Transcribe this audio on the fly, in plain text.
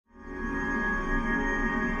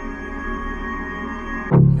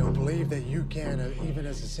you can, even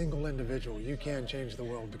as a single individual, you can change the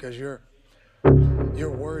world because your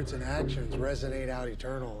words and actions resonate out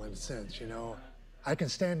eternal in a sense, you know. I can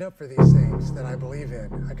stand up for these things that I believe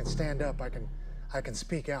in. I can stand up, I can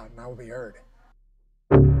speak out, and I will be heard.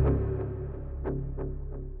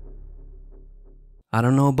 I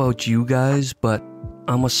don't know about you guys, but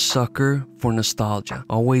I'm a sucker for nostalgia.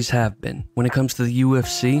 Always have been. When it comes to the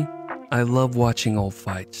UFC, I love watching old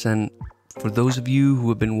fights, and for those of you who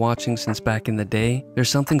have been watching since back in the day, there's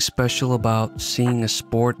something special about seeing a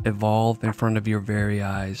sport evolve in front of your very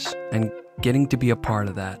eyes and getting to be a part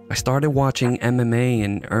of that. I started watching MMA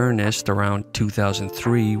in earnest around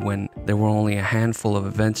 2003 when there were only a handful of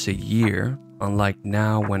events a year, unlike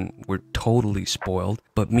now when we're totally spoiled.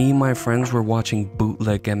 But me and my friends were watching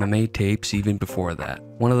bootleg MMA tapes even before that.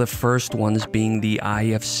 One of the first ones being the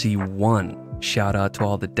IFC 1. Shout out to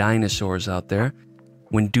all the dinosaurs out there.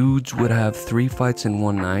 When dudes would have 3 fights in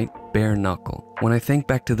one night, bare knuckle. When I think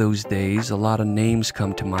back to those days, a lot of names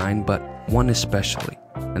come to mind, but one especially,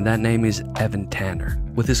 and that name is Evan Tanner.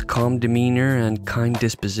 With his calm demeanor and kind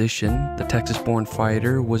disposition, the Texas-born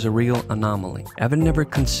fighter was a real anomaly. Evan never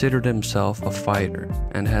considered himself a fighter,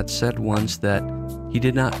 and had said once that he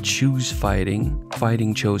did not choose fighting,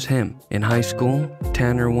 fighting chose him. In high school,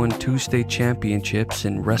 Tanner won 2 state championships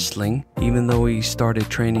in wrestling, even though he started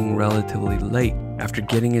training relatively late. After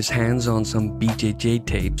getting his hands on some BJJ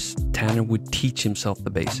tapes, Tanner would teach himself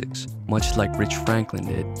the basics, much like Rich Franklin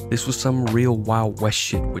did. This was some real Wild West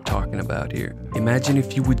shit we're talking about here. Imagine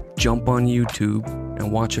if you would jump on YouTube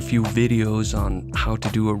and watch a few videos on how to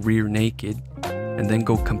do a rear naked and then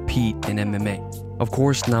go compete in MMA. Of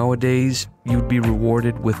course, nowadays, you'd be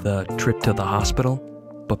rewarded with a trip to the hospital,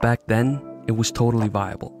 but back then, it was totally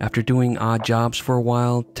viable. After doing odd jobs for a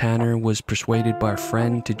while, Tanner was persuaded by a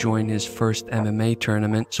friend to join his first MMA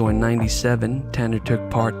tournament. So in '97, Tanner took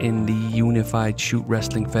part in the Unified Shoot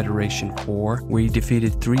Wrestling Federation 4, where he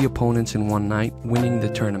defeated 3 opponents in one night, winning the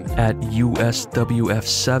tournament. At USWF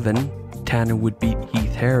 7, Tanner would beat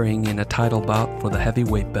Heath Herring in a title bout for the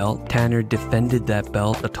heavyweight belt. Tanner defended that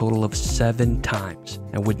belt a total of 7 times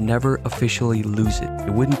and would never officially lose it.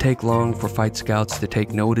 It wouldn't take long for fight scouts to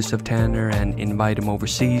take notice of Tanner and invite him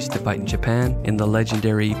overseas to fight in Japan in the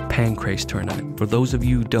legendary Pancrase tournament. For those of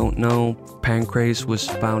you who don't know, Pancrase was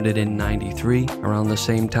founded in '93, around the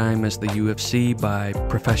same time as the UFC, by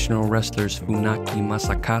professional wrestlers Funaki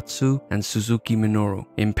Masakatsu and Suzuki Minoru.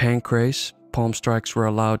 In Pancrase, palm strikes were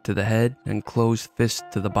allowed to the head and closed fists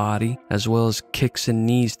to the body, as well as kicks and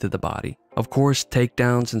knees to the body. Of course,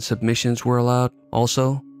 takedowns and submissions were allowed.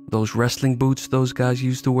 Also, those wrestling boots those guys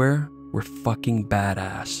used to wear were fucking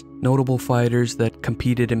badass. Notable fighters that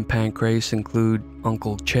competed in Pancrase include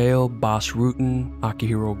Uncle Chael, Bas Rutten,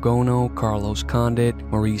 Akihiro Gono, Carlos Condit,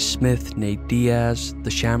 Maurice Smith, Nate Diaz,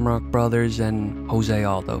 the Shamrock Brothers, and Jose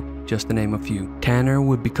Aldo, just to name a few. Tanner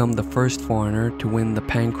would become the first foreigner to win the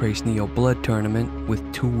Pancrase Neo Blood tournament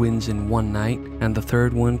with 2 wins in one night, and the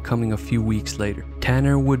third one coming a few weeks later.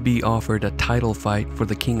 Tanner would be offered a title fight for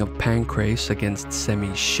the King of Pancrase against Semi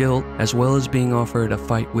Schilt, as well as being offered a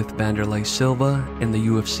fight with Vanderlei Silva in the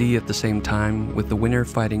UFC at the same time, with the winner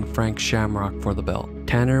fighting Frank Shamrock for the belt.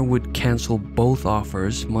 Tanner would cancel both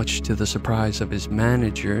offers, much to the surprise of his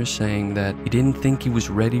manager, saying that he didn't think he was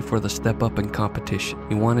ready for the step up in competition.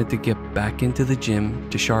 He wanted to get back into the gym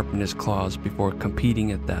to sharpen his claws before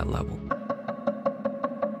competing at that level.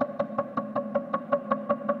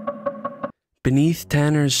 Beneath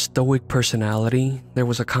Tanner's stoic personality, there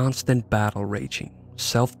was a constant battle raging.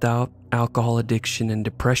 Self-doubt, alcohol addiction, and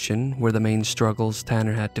depression were the main struggles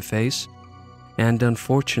Tanner had to face. And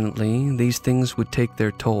unfortunately, these things would take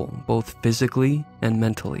their toll, both physically and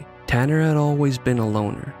mentally. Tanner had always been a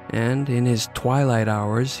loner, and in his twilight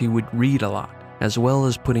hours, he would read a lot, as well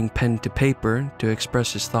as putting pen to paper to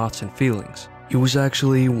express his thoughts and feelings. He was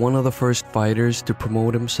actually one of the first fighters to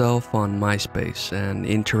promote himself on MySpace and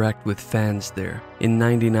interact with fans there. In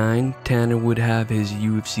 '99, Tanner would have his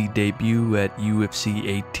UFC debut at UFC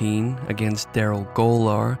 18 against Daryl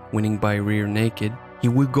Golar, winning by rear naked. He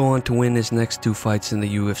would go on to win his next 2 fights in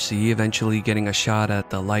the UFC, eventually getting a shot at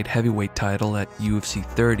the light heavyweight title at UFC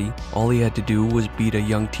 30. All he had to do was beat a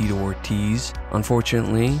young Tito Ortiz.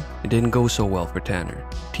 Unfortunately, it didn't go so well for Tanner.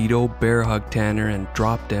 Tito bear hugged Tanner and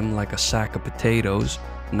dropped him like a sack of potatoes,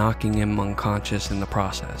 knocking him unconscious in the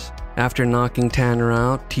process. After knocking Tanner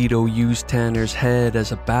out, Tito used Tanner's head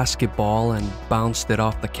as a basketball and bounced it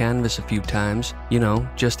off the canvas a few times, you know,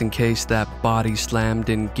 just in case that body slam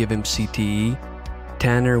didn't give him CTE.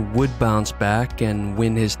 Tanner would bounce back and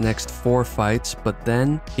win his next 4 fights, but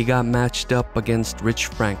then he got matched up against Rich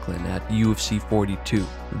Franklin at UFC 42.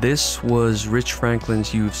 This was Rich Franklin's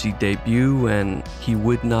UFC debut, and he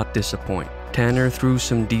would not disappoint. Tanner threw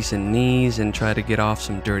some decent knees and tried to get off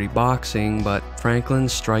some dirty boxing, but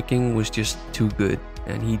Franklin's striking was just too good,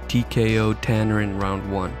 and he TKO'd Tanner in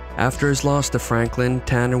round 1. After his loss to Franklin,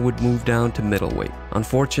 Tanner would move down to middleweight.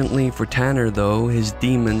 Unfortunately for Tanner though, his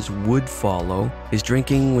demons would follow. His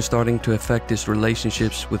drinking was starting to affect his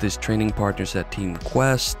relationships with his training partners at Team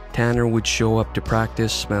Quest. Tanner would show up to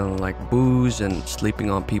practice smelling like booze and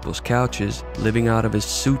sleeping on people's couches. Living out of his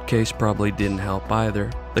suitcase probably didn't help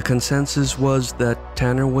either. The consensus was that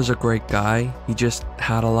Tanner was a great guy, he just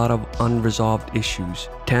had a lot of unresolved issues.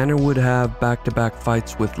 Tanner would have back-to-back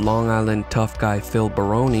fights with Long Island tough guy Phil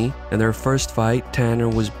Baroni. In their first fight, Tanner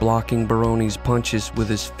was blocking Baroni's punches with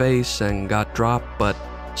his face and got dropped, but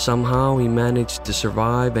somehow he managed to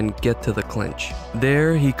survive and get to the clinch.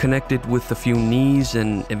 There, he connected with a few knees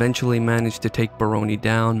and eventually managed to take Baroni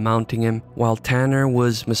down, mounting him. While Tanner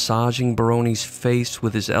was massaging Baroni's face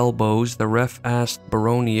with his elbows, the ref asked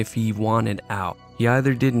Baroni if he wanted out. He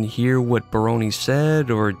either didn't hear what Baroni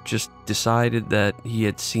said or just decided that he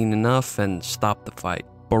had seen enough and stopped the fight.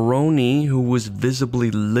 Baroni, who was visibly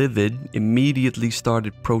livid, immediately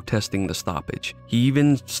started protesting the stoppage. He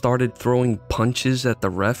even started throwing punches at the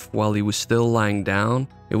ref while he was still lying down.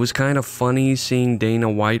 It was kind of funny seeing Dana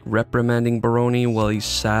White reprimanding Baroni while he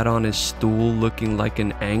sat on his stool looking like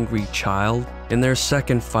an angry child. In their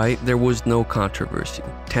second fight, there was no controversy.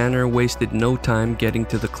 Tanner wasted no time getting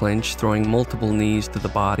to the clinch, throwing multiple knees to the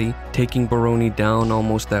body, taking Baroni down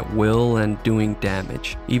almost at will and doing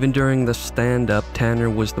damage. Even during the stand-up, Tanner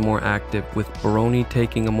was the more active, with Baroni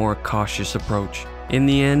taking a more cautious approach. In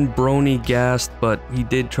the end, Baroni gassed, but he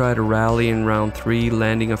did try to rally in round 3,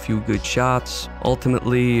 landing a few good shots.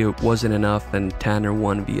 Ultimately, it wasn't enough and Tanner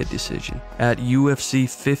won via decision. At UFC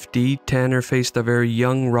 50, Tanner faced a very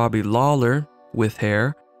young Robbie Lawler with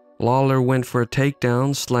hair. Lawler went for a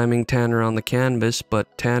takedown, slamming Tanner on the canvas,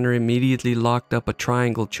 but Tanner immediately locked up a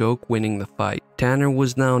triangle choke, winning the fight. Tanner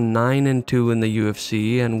was now 9-2 in the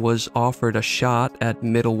UFC and was offered a shot at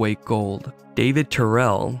middleweight gold. David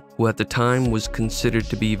Terrell, who at the time was considered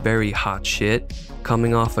to be very hot shit,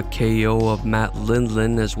 coming off a KO of Matt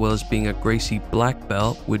Lindland as well as being a Gracie black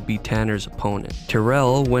belt, would be Tanner's opponent.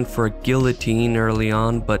 Terrell went for a guillotine early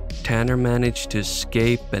on, but Tanner managed to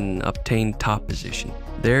escape and obtain top position.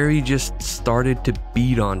 There he just started to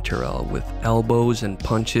beat on Terrell with elbows and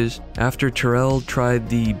punches. After Terrell tried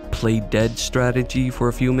the play dead strategy for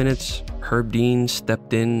a few minutes, Herb Dean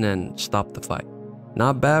stepped in and stopped the fight.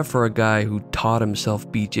 Not bad for a guy who taught himself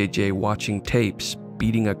BJJ watching tapes,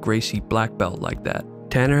 beating a Gracie black belt like that.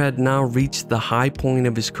 Tanner had now reached the high point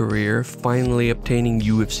of his career, finally obtaining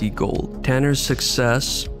UFC gold. Tanner's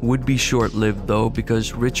success would be short-lived though,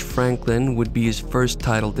 because Rich Franklin would be his first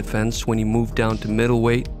title defense when he moved down to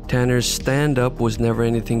middleweight. Tanner's stand-up was never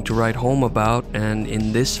anything to write home about, and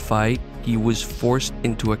in this fight, he was forced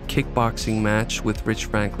into a kickboxing match with Rich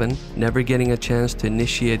Franklin, never getting a chance to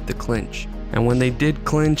initiate the clinch. And when they did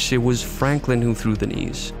clinch, it was Franklin who threw the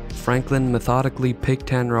knees. Franklin methodically picked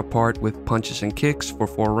Tanner apart with punches and kicks for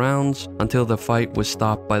 4 rounds until the fight was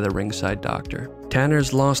stopped by the ringside doctor.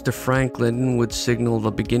 Tanner's loss to Franklin would signal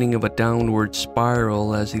the beginning of a downward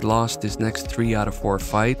spiral as he lost his next 3 out of 4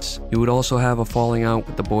 fights. He would also have a falling out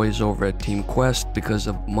with the boys over at Team Quest because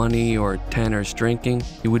of money or Tanner's drinking.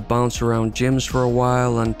 He would bounce around gyms for a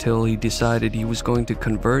while until he decided he was going to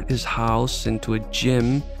convert his house into a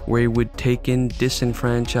gym where he would take in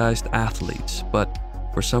disenfranchised athletes, but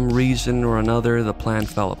for some reason or another, the plan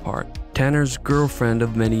fell apart. Tanner's girlfriend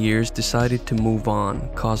of many years decided to move on,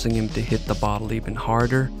 causing him to hit the bottle even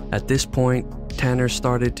harder. At this point, Tanner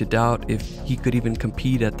started to doubt if he could even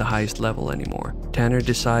compete at the highest level anymore. Tanner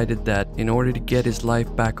decided that in order to get his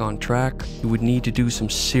life back on track, he would need to do some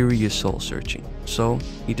serious soul searching. So,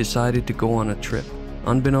 he decided to go on a trip.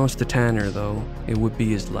 Unbeknownst to Tanner though, it would be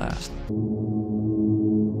his last.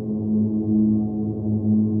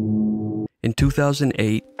 In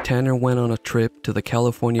 2008, Tanner went on a trip to the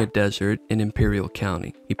California desert in Imperial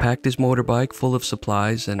County. He packed his motorbike full of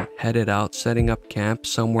supplies and headed out, setting up camp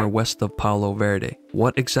somewhere west of Palo Verde.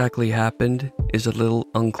 What exactly happened is a little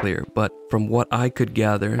unclear, but from what I could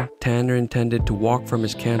gather, Tanner intended to walk from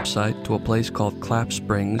his campsite to a place called Clap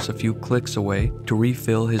Springs a few clicks away to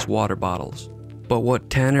refill his water bottles. But what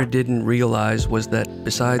Tanner didn't realize was that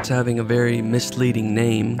besides having a very misleading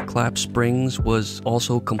name, Clap Springs was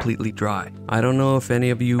also completely dry. I don't know if any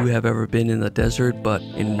of you have ever been in the desert, but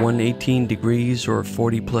in 118 degrees or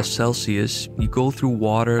 40 plus Celsius, you go through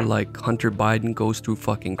water like Hunter Biden goes through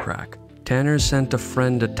fucking crack. Tanner sent a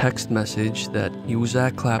friend a text message that he was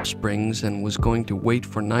at Clap Springs and was going to wait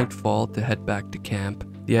for nightfall to head back to camp.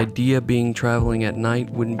 The idea being traveling at night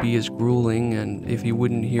wouldn't be as grueling, and if he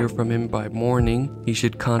wouldn't hear from him by morning, he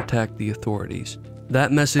should contact the authorities.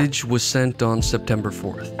 That message was sent on September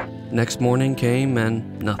 4th. Next morning came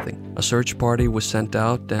and nothing. A search party was sent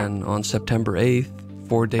out, and on September 8th,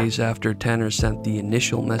 4 days after Tanner sent the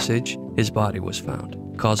initial message, his body was found.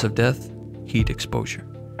 Cause of death? Heat exposure.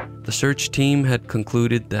 The search team had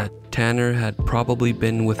concluded that Tanner had probably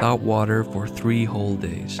been without water for 3 whole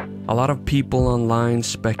days. A lot of people online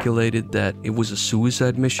speculated that it was a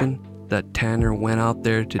suicide mission, that Tanner went out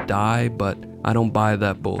there to die, but I don't buy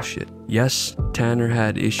that bullshit. Yes, Tanner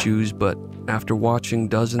had issues, but after watching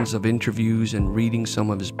dozens of interviews and reading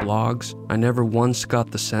some of his blogs, I never once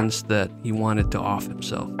got the sense that he wanted to off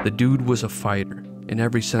himself. The dude was a fighter, in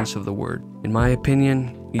every sense of the word. In my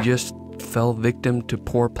opinion, he just fell victim to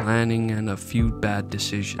poor planning and a few bad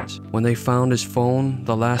decisions. When they found his phone,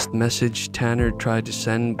 the last message Tanner tried to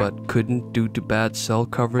send but couldn't due to bad cell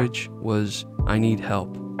coverage was, "I need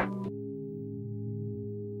help."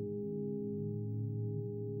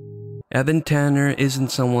 Evan Tanner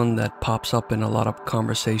isn't someone that pops up in a lot of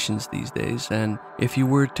conversations these days, and if you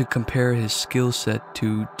were to compare his skill set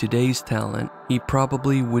to today's talent, he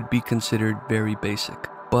probably would be considered very basic.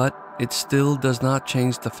 But it still does not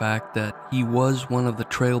change the fact that he was one of the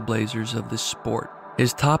trailblazers of this sport.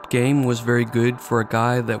 His top game was very good for a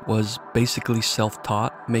guy that was basically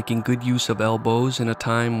self-taught, making good use of elbows in a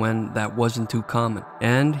time when that wasn't too common.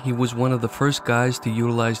 And he was one of the first guys to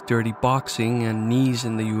utilize dirty boxing and knees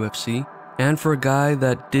in the UFC. And for a guy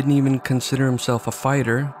that didn't even consider himself a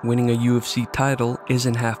fighter, winning a UFC title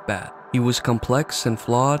isn't half bad. He was complex and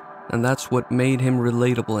flawed, and that's what made him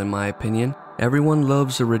relatable in my opinion. Everyone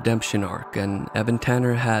loves a redemption arc, and Evan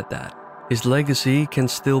Tanner had that. His legacy can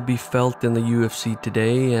still be felt in the UFC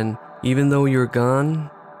today, and even though you're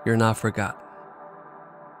gone, you're not forgotten.